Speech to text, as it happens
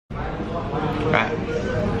Right.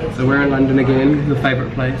 So we're in London again, your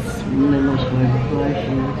favourite place. Nena's favourite place.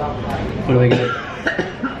 Yeah. What are we going?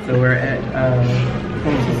 So we're at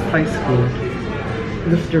what's this place called?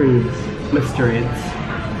 Mischief.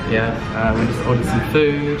 Yeah. We just ordered some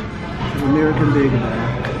food. American burger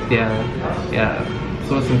bar. Yeah.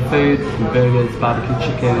 So some food, some burgers, barbecue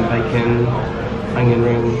chicken, bacon, onion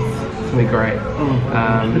rings. It's gonna be great.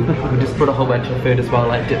 We just brought a whole bunch of food as well,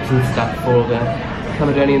 like dips and stuff for the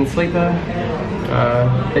Caledonian sleeper.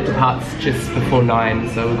 It departs just before 9,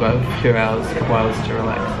 so we've got a couple hours to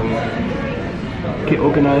relax and get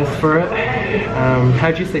organised for it.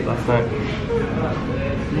 How'd you sleep last night?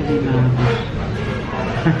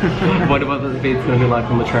 What about the bed's gonna be like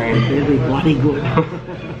on the train? It'll be bloody good.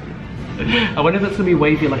 I wonder if it's gonna be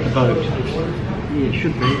wavy like a boat. Yeah, it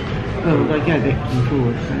should be. Well, they go back and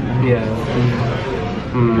forth, don't they? Yeah.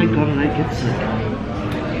 Thank God I don't get sick.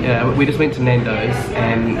 Yeah, we just went to Nando's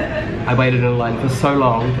and I waited in line for so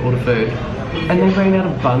long to order food and they ran out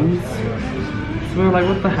of buns. So we were like,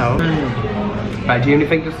 what the hell? Right, do you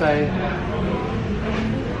have anything to say?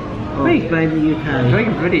 Oh, hey, baby, you I'm can. doing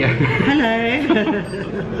a video. Hello.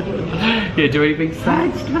 Yeah, do anything to say?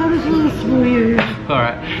 I'd start as well for you.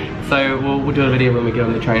 Alright, so we'll do a video when we get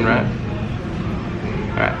on the train, right?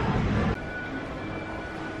 Alright.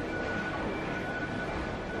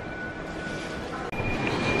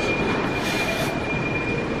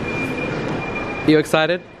 You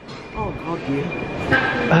excited? Oh God,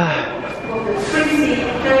 yeah.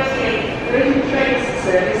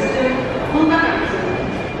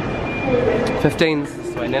 15's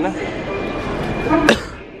this way, Nana.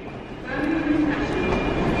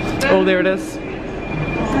 Oh, there it is.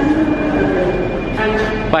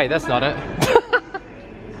 Wait, that's not it.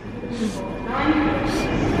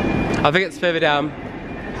 I think it's further down.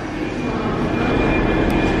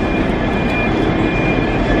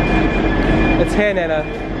 It's here, Nana.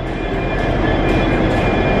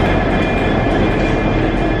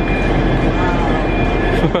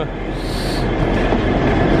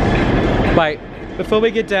 Wait, before we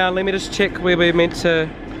get down, let me just check where we're meant to...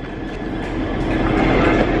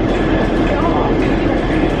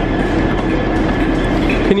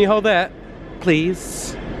 Can you hold that,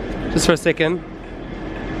 please? Just for a second.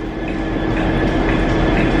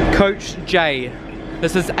 Coach J.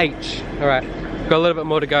 This is H. Alright, got a little bit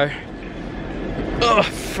more to go. Oh,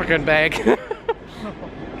 frickin' bag.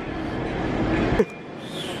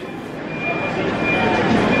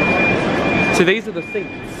 So these are the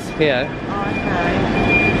seats here.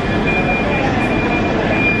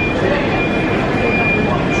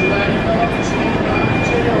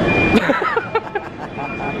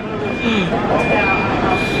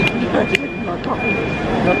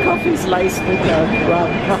 My coffee's laced with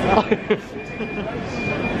rum.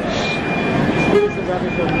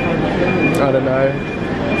 I don't know.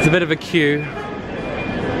 It's a bit of a queue.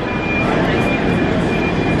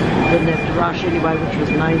 Didn't have to rush anyway, which was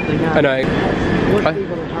the main thing. I know. What if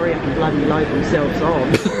people hurry up and bloody load themselves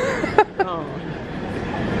on? Oh.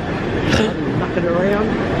 Mucking around.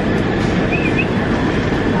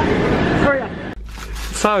 Hurry up.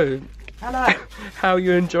 So, hello. How are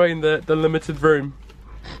you enjoying the limited room?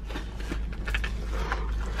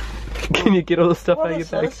 Can you get all the stuff out of your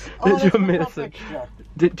bag? That's your medicine.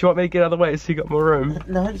 Do you want me to get out of the way so you got more room?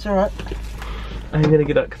 No, it's alright. I'm gonna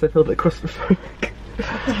get up because I feel a bit claustrophobic.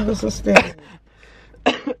 What the hell is this thing?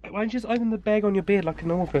 Why don't you just open the bag on your bed like a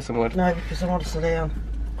normal person would? No, because I want to sit down.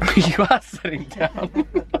 You are sitting down.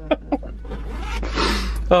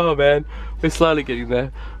 Oh man, we're slowly getting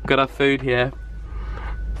there. We've got our food here.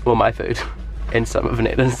 Well, my food. And some of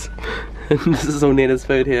Netta's. And this is all Netta's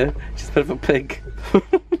food here. She's a bit of a pig.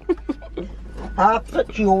 Half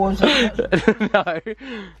it's yours. No.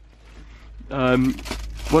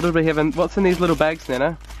 What did we have in, what's in these little bags,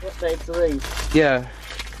 Nana? What bags are these? Yeah,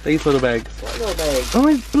 these little bags. What little bags? Oh,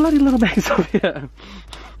 these bloody little bags up here.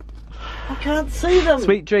 I can't see them.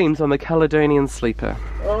 Sweet dreams on the Caledonian sleeper.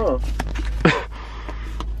 Oh.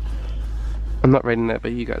 I'm not reading that,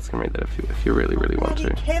 but you guys can read that if you really want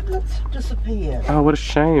to. Tablets have disappeared. Oh, what a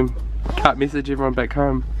shame. Can't message everyone back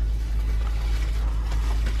home.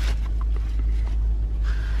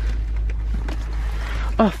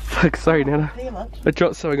 Oh fuck, sorry Nana. I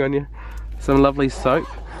dropped something on you. Some lovely soap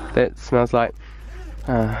that smells like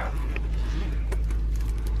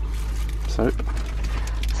soap.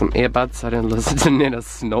 Some earbuds so I don't listen to Nana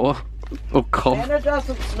snore or cough. Nana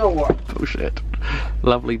doesn't snore. Bullshit.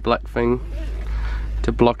 Lovely black thing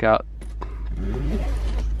to block out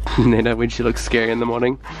Nana when she looks scary in the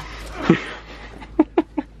morning.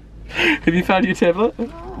 Have you found your tablet? No,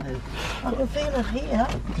 I can feel it here.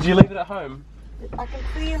 Did you leave it at home? I can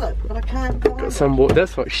feel it, but I can't find it. Some water.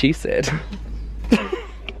 That's what she said.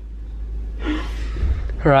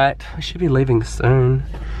 Right, I should be leaving soon.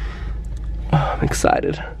 Oh, I'm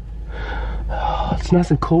excited. Oh, it's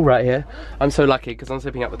nice and cool right here. I'm so lucky because I'm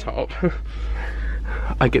sleeping at the top.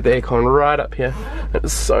 I get the aircon right up here.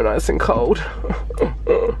 It's so nice and cold.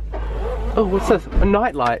 Oh, what's this? A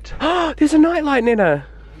night light. There's a night light, Nina.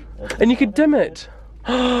 And you can dim it.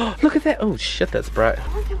 Look at that. Oh shit, that's bright.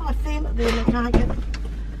 Why can I feel it then? I can't get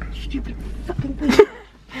stupid fucking thing.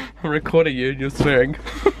 I'm recording you and you're swearing.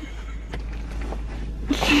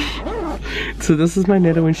 So this is my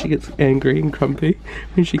Netta when she gets angry and grumpy,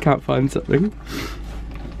 when she can't find something.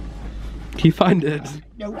 Can you find it?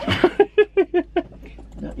 No.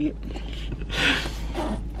 Not yet.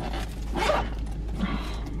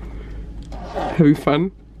 Having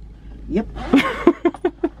fun? Yep.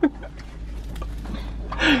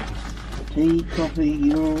 Tea,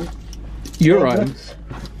 coffee, You're right.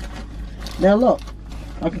 Now look,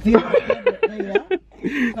 I can feel it there.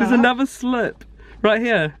 There's another slip right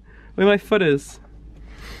here where my foot is.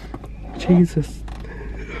 Jesus.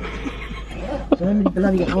 So many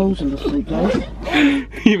bloody holes in the suitcase.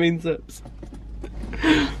 You mean zips?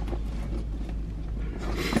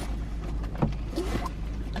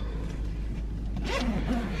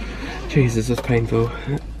 Jesus, it's painful.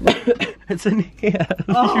 It's in here.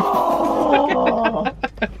 Oh,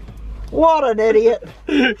 what an idiot.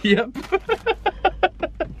 Yep.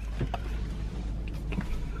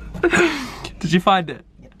 Did you find it?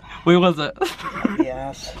 Yep. Where was it?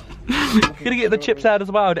 Yes. Gonna get the chips out as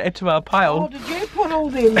well to add to our pile. Oh, did you put all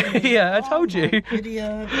them in? Yeah, I told you.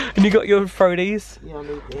 Idiot. And you got your Frodies. Yeah, I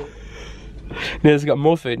need them. Nina's got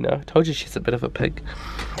more food now. I told you she's a bit of a pig.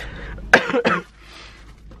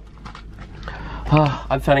 Oh,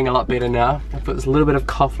 I'm feeling a lot better now. I've got this little bit of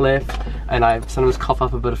cough left, and I sometimes cough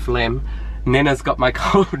up a bit of phlegm. Nina's got my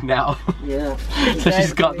cold now. Yeah. So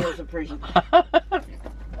she's got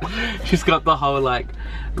she's got the whole like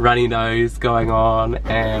runny nose going on,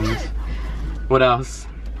 and what else?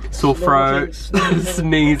 Sore throat,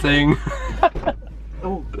 sneezing.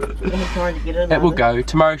 Oh, I'm trying to get in. It will go.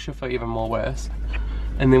 Tomorrow she'll feel even more worse.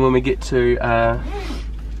 And then when we get to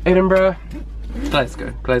Edinburgh,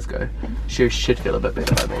 Glasgow, she should feel a bit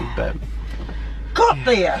better, I mean, but... Got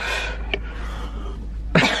there!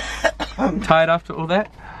 Tired after all that?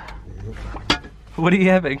 What are you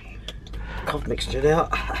having? Cough mixed it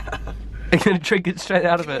out. Are you going to drink it straight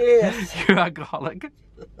out of it? Yes. You're alcoholic.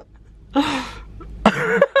 Oh,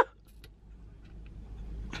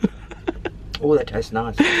 that tastes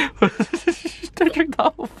nice. Don't drink the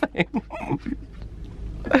whole thing.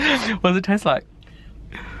 What does it taste like?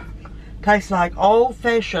 Tastes like old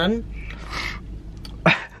fashioned.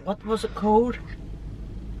 What was it called?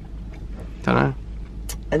 Don't know.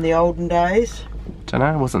 In the olden days? Don't know,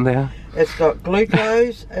 I wasn't there. It's got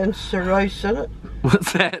glucose and cirrhose in it.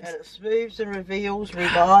 What's that? And it smooths and revives.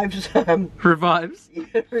 Revives?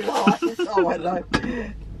 Yeah, revives. Oh, I know.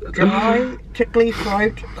 Dry, tickly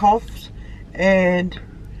throat, coughs, and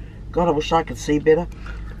God, I wish I could see better.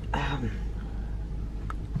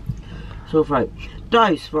 Sore throat.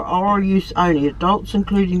 Dose for oral use only. Adults,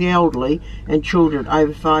 including the elderly, and children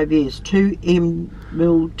over 5 years. 2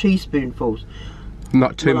 ml teaspoonfuls.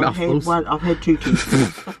 Not 2 mouthfuls. I've had 2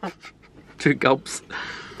 teaspoons. 2 gulps.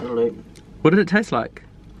 What What did it taste like?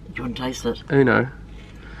 do you want to taste it? Uno.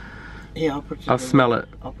 Yeah, I'll put it. I'll smell it.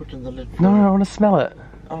 I'll put it in the lid. No, I want to smell it.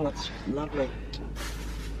 Oh, that's lovely.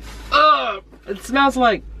 It smells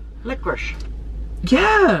like... Licorice.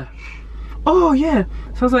 Yeah! Oh, yeah.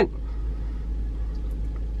 It smells like...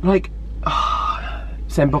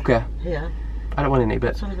 Sambuca. Yeah. I don't want any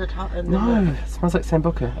bit. It's only the top. No, it smells like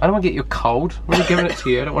Sambuca. I don't want to get you cold. I'm only giving it to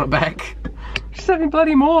you. I don't want it back. She's having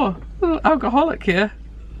bloody more. Little alcoholic here.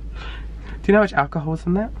 Do you know how much alcohol's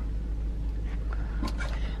in that?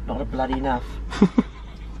 Not a bloody enough.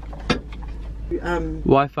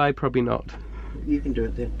 Wi-Fi, probably not. You can do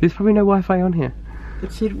it then. There's probably no Wi-Fi on here.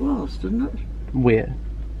 It said it was, didn't it? Where?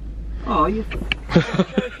 Oh, you're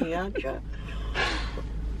joking, aren't you?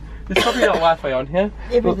 There's probably not Wi-Fi on here.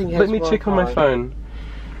 Everything has Let me check on my Wi-Fi. phone.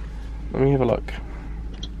 Let me have a look.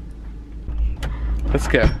 Let's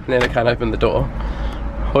go. Nana can't open the door.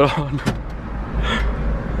 Hold on.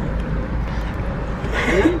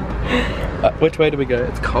 Which way do we go?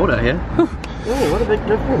 It's cold out here. Oh, what a big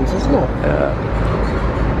difference, isn't it?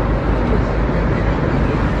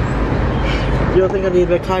 You don't think I need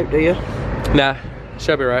a coat, do you? Nah,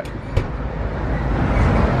 she'll be right.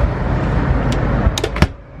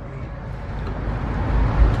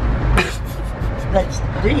 That's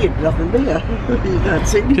dead, nothing there. You can't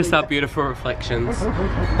see anything. Just our beautiful reflections.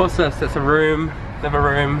 What's this? It's a room, another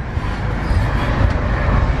room.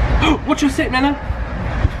 What's your set, Nana?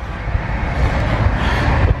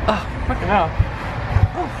 Oh, fucking hell.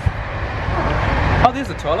 Oh, there's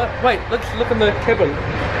a toilet. Wait, let's look in the cabin.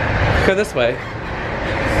 Go this way.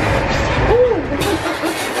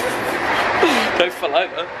 Don't fall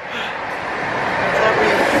over.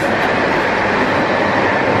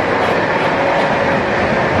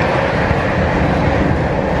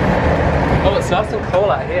 Oh, it's nice and cool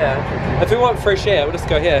out here. If we want fresh air, we'll just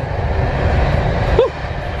go here. Woo!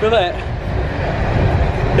 Feel that?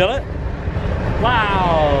 Feel it?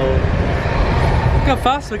 Wow! Look how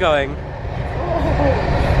fast we're going.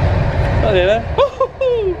 Oh, there.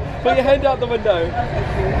 Put your hand out the window.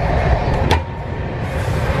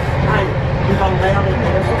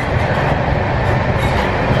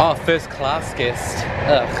 Oh, first class guest.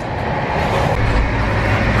 Ugh.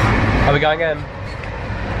 Are we going in?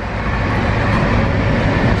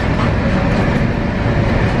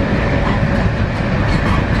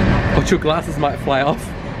 But your glasses might fly off.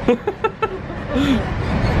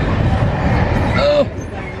 Oh.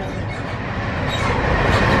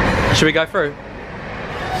 Should we go through?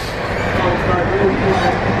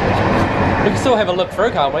 We can still have a look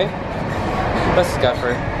through, can't we? Let's just go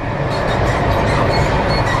through.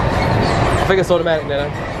 I think it's automatic now.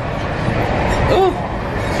 Oh,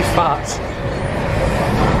 she farts.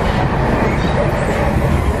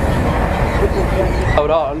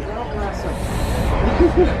 Hold on.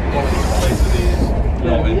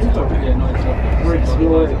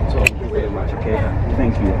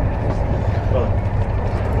 Thank you.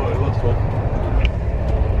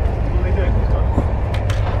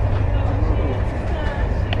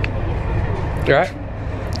 You alright?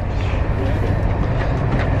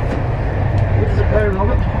 What does it go,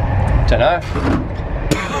 Robert? Dunno.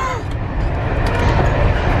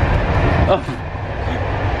 Oh.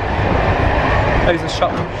 There's a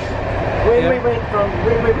shop. When we went from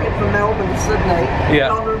Melbourne to Sydney, Yeah.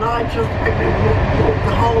 Donna and I just walked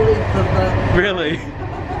the whole length of the. Really?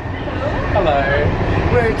 Hello.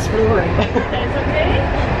 We're exploring. That's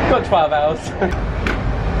okay? Got 12 hours.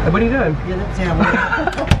 What are you doing? Yeah, that's how we.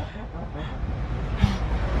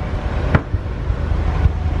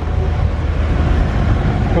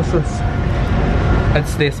 What's this?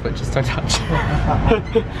 It's their switches, don't touch.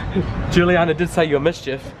 Juliana did say you're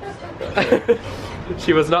Mischief.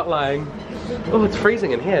 She was not lying. Oh, it's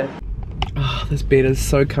freezing in here. Oh, this bed is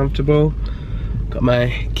so comfortable. Got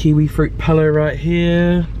my kiwi fruit pillow right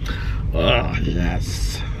here. Oh,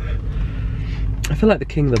 yes. I feel like the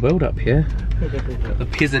king of the world up here. Got the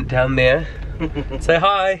peasant down there. Say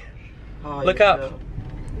hi. Oh, Look you up. little-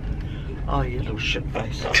 Oh, you little shit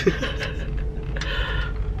face.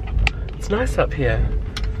 It's nice up here.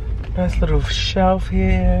 Nice little shelf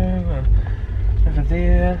here. Over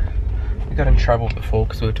there. We got in trouble before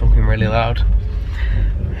because we were talking really loud.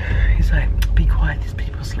 He's like, be quiet, there's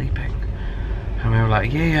people sleeping. And we were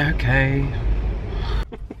like, yeah, okay.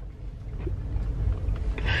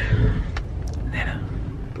 Nana.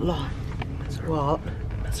 Life. What?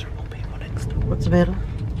 Miserable people next door. What's the matter?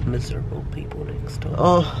 Miserable people next door.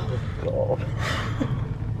 Oh, God.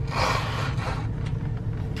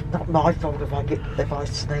 Not my fault if I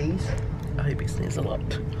sneeze. I hope you sneeze a lot.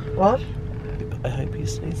 What? I hope you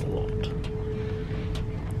sneeze a lot.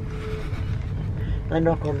 They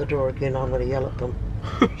knock on the door again, I'm going to yell at them.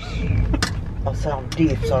 I sound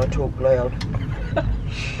deaf, so I talk loud.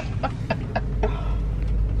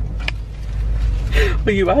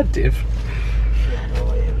 Well, you are deaf. Yeah, I know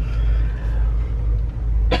I am.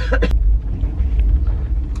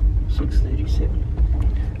 6:37.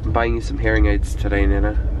 I'm buying you some hearing aids today,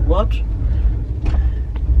 Nana. What?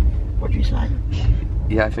 What'd you say?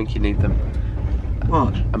 Yeah, I think you need them.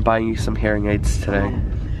 What? I'm buying you some hearing aids today.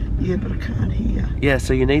 Yeah, but I can't hear. Yeah,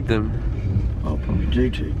 so you need them. I'll probably do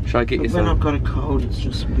too. Should I get you But when some? I've got a cold, it's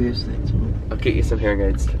just worse, that's all. I'll get you some hearing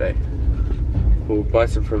aids today. We'll buy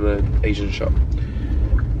some from the Asian shop.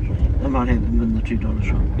 I might have them in the $2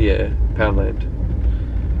 shop. Yeah, Poundland.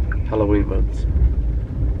 Halloween ones.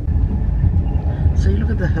 See, look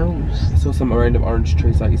at the hills. I saw some random orange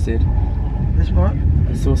trees like you said. There's what?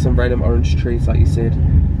 I saw some random orange trees like you said.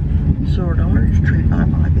 Saw an orange tree by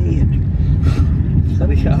my bed.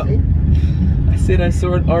 Bloody hell. I said I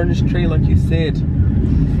saw an orange tree like you said.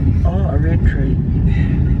 Oh, a red tree.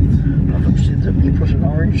 I thought you said that you put an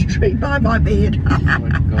orange tree by my bed. Oh my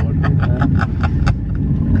god, Nana.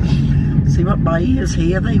 See what my ears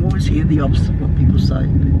hear? They always hear the opposite of what people say.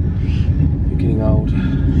 You're getting old.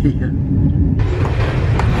 Yeah.